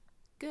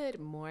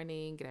Good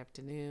morning, good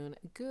afternoon,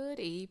 good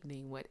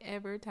evening,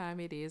 whatever time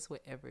it is,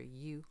 wherever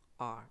you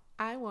are.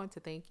 I want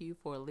to thank you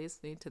for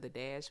listening to The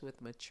Dash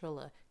with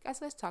Matrilla. Guys,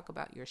 let's talk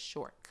about your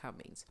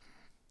shortcomings.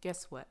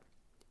 Guess what?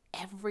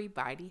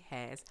 Everybody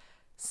has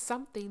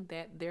something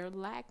that they're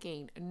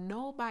lacking.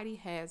 Nobody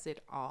has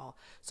it all.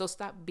 So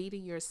stop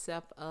beating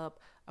yourself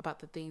up about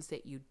the things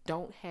that you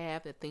don't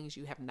have, the things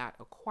you have not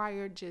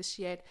acquired just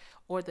yet,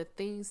 or the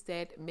things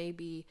that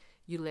maybe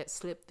you let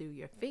slip through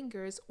your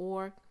fingers,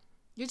 or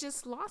you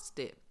just lost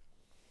it.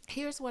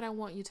 Here's what I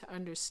want you to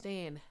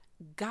understand: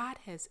 God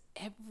has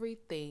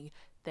everything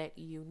that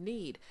you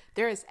need.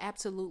 There is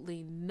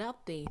absolutely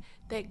nothing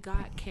that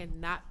God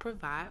cannot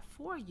provide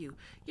for you.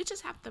 You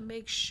just have to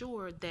make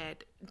sure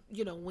that,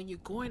 when you're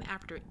going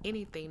after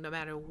anything, no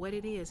matter what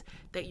it is,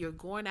 that you're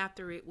going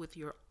after it with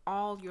your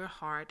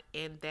heart,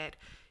 and that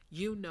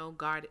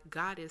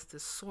God is the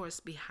source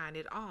behind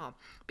it all.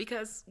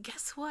 Because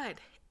guess what?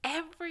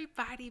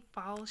 Everybody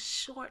falls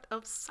short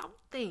of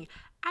something.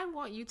 I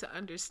want you to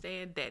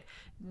understand that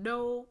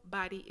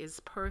nobody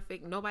is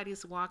perfect.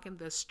 Nobody's walking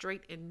the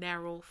straight and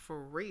narrow for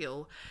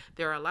real.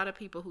 There are a lot of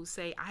people who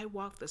say, I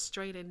walk the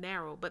straight and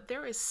narrow, but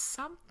there is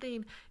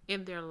something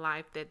in their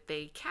life that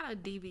they kind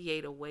of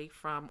deviate away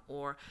from,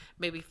 or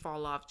maybe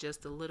fall off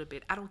just a little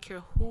bit. I don't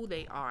care who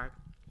they are.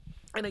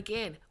 And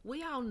again,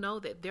 we all know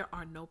that there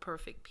are no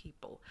perfect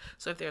people.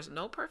 So if there's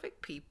no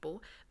perfect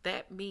people,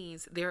 that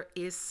means there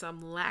is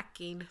some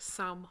lacking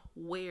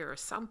somewhere.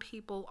 Some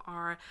people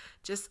are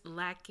just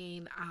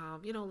lacking,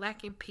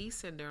 lacking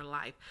peace in their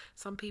life.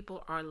 Some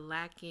people are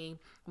lacking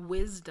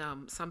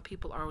wisdom. Some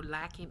people are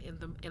lacking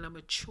in a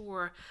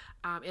mature,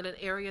 in an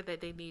area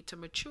that they need to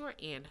mature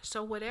in.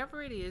 So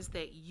whatever it is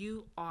that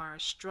you are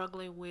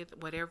struggling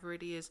with, whatever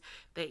it is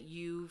that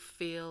you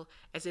feel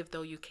as if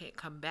though you can't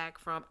come back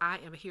from, I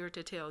am here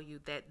to tell you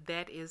that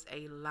that is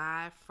a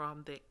lie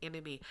from the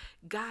enemy.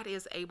 God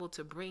is able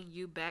to bring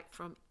you back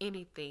from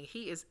anything.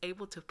 He is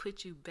able to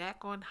put you back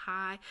on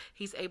high.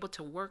 He's able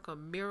to work a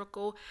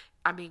miracle.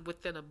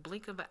 Within a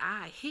blink of an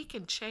eye. He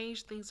can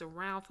change things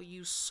around for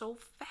you so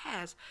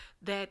fast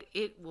that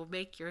it will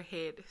make your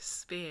head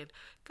spin.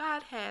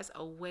 God has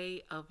a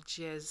way of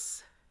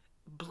just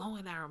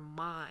blowing our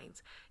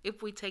minds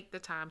if we take the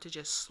time to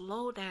just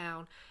slow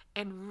down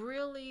and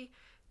really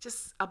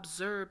just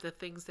observe the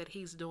things that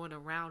he's doing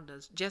around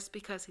us. Just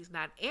because he's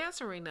not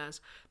answering us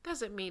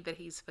doesn't mean that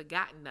he's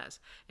forgotten us.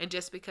 And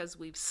just because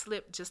we've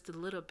slipped just a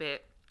little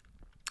bit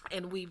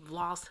and we've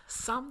lost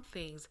some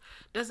things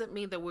doesn't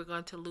mean that we're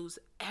going to lose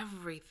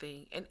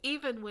everything. And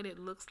even when it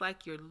looks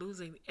like you're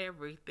losing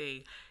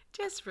everything,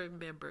 just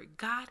remember,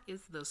 God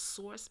is the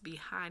source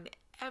behind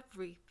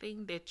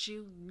everything that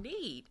you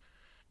need.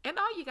 And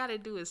all you got to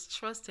do is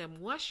trust him.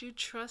 Once you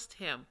trust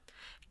him,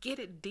 get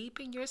it deep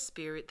in your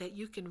spirit that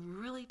you can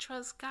really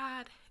trust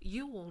God,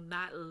 you will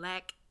not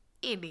lack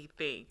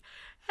anything.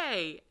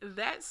 Hey,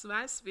 that's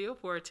my spiel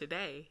for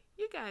today.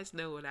 You guys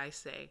know what I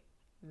say.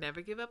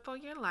 Never give up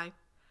on your life.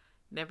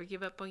 Never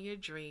give up on your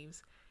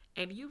dreams.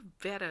 And you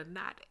better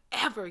not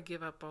ever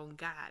give up on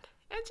God.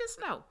 And just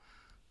know,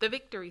 the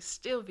victory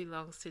still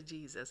belongs to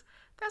Jesus.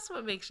 That's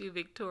what makes you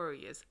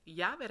victorious.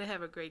 Y'all better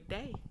have a great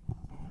day.